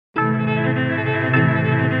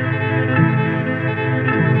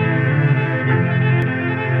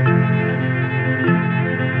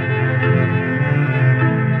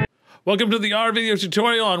Welcome to the R video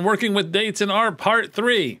tutorial on working with dates in R part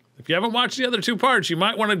 3. If you haven't watched the other two parts, you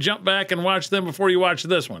might want to jump back and watch them before you watch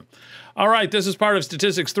this one. All right, this is part of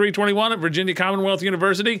Statistics 321 at Virginia Commonwealth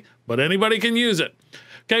University, but anybody can use it.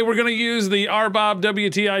 Okay, we're going to use the RBOB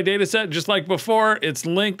WTI dataset just like before. It's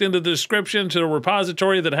linked in the description to a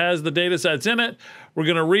repository that has the datasets in it. We're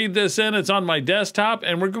going to read this in. It's on my desktop,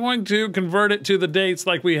 and we're going to convert it to the dates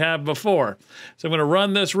like we have before. So I'm going to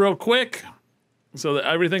run this real quick so that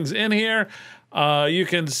everything's in here. You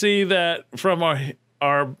can see that from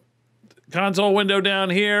our console window down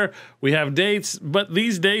here, we have dates, but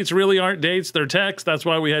these dates really aren't dates, they're text. That's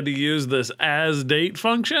why we had to use this as date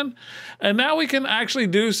function. And now we can actually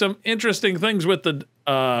do some interesting things with the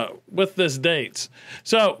with this dates.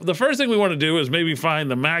 So the first thing we want to do is maybe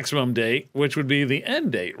find the maximum date, which would be the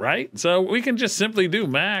end date, right? So we can just simply do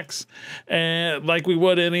max, and like we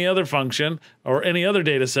would any other function or any other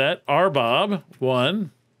data set, RBOB1.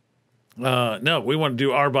 No, we want to do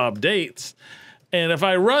RBOB dates. And if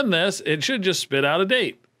I run this, it should just spit out a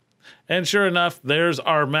date. And sure enough, there's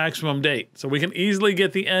our maximum date. So we can easily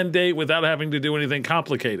get the end date without having to do anything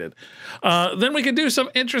complicated. Then we can do some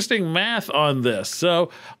interesting math on this. So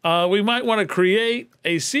we might want to create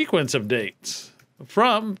a sequence of dates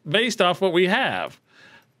based off what we have.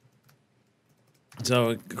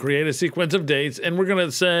 So create a sequence of dates, and we're going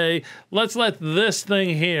to say, let's let this thing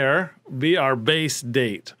here be our base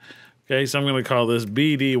date. Okay, so I'm going to call this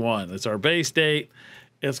BD1. It's our base date.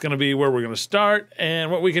 It's going to be where we're going to start.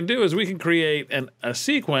 And what we can do is we can create a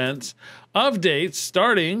sequence of dates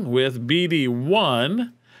starting with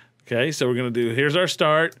BD1. Okay, so we're going to do, here's our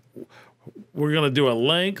start. We're going to do a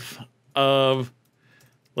length of,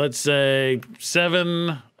 let's say,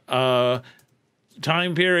 7 time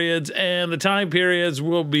periods. And the time periods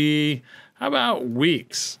will be, how about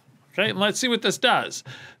weeks? Okay, and let's see what this does.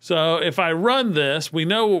 So if I run this, we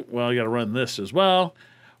know, well, I got to run this as well.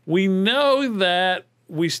 We know that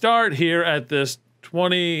we start here at this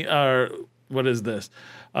January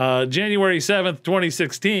 7th,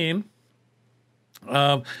 2016.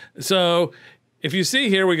 So if you see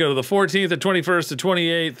here, we go to the 14th, the 21st, the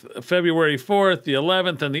 28th, February 4th, the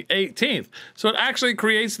 11th, and the 18th. So it actually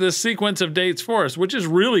creates this sequence of dates for us, which is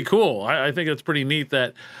really cool. I think it's pretty neat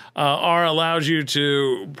that R allows you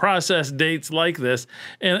to process dates like this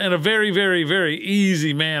in a very, very, very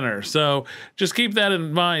easy manner. So just keep that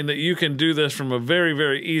in mind that you can do this from a very,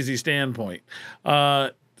 very easy standpoint.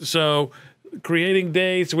 So creating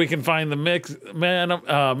dates, we can find the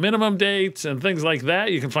minimum dates and things like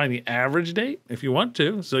that. You can find the average date if you want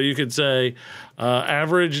to. So you could say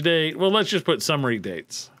average date. Well, let's just put summary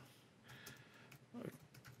dates.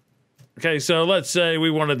 Okay, so let's say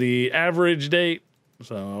we wanted the average date.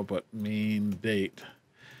 So I'll put mean date.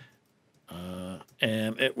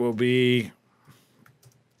 And it will be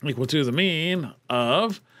equal to the mean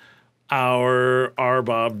of our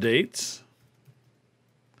RBOB dates.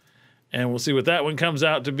 And we'll see what that one comes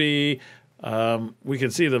out to be. We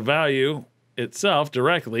can see the value itself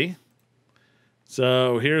directly.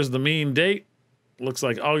 So here's the mean date. Looks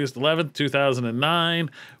like August 11th, 2009.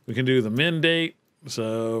 We can do the min date.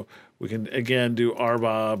 So we can, again, do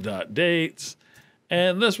rbob.dates.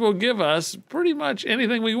 And this will give us pretty much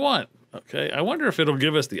anything we want. Okay, I wonder if it'll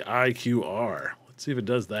give us the IQR. Let's see if it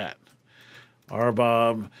does that.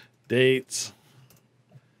 RBOB dates.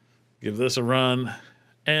 Give this a run.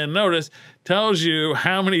 And notice, tells you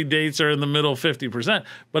how many dates are in the middle 50%,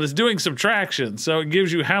 but it's doing subtraction, so it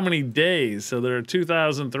gives you how many days. So there are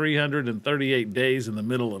 2,338 days in the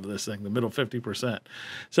middle of this thing, the middle 50%.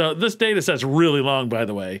 So this data set's really long, by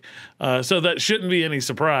the way, so that shouldn't be any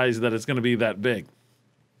surprise that it's going to be that big.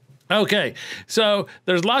 Okay, so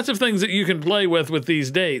there's lots of things that you can play with these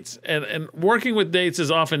dates, and working with dates is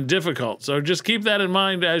often difficult. So just keep that in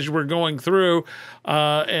mind as we're going through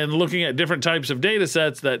and looking at different types of data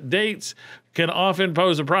sets, that dates can often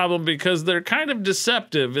pose a problem because they're kind of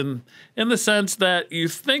deceptive in the sense that you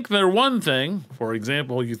think they're one thing. For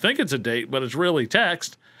example, you think it's a date, but it's really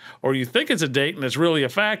text. Or you think it's a date and it's really a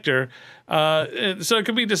factor. So it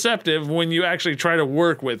can be deceptive when you actually try to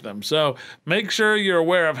work with them. So make sure you're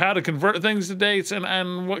aware of how to convert things to dates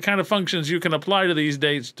and what kind of functions you can apply to these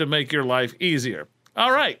dates to make your life easier.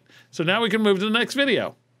 All right, so now we can move to the next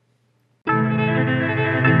video.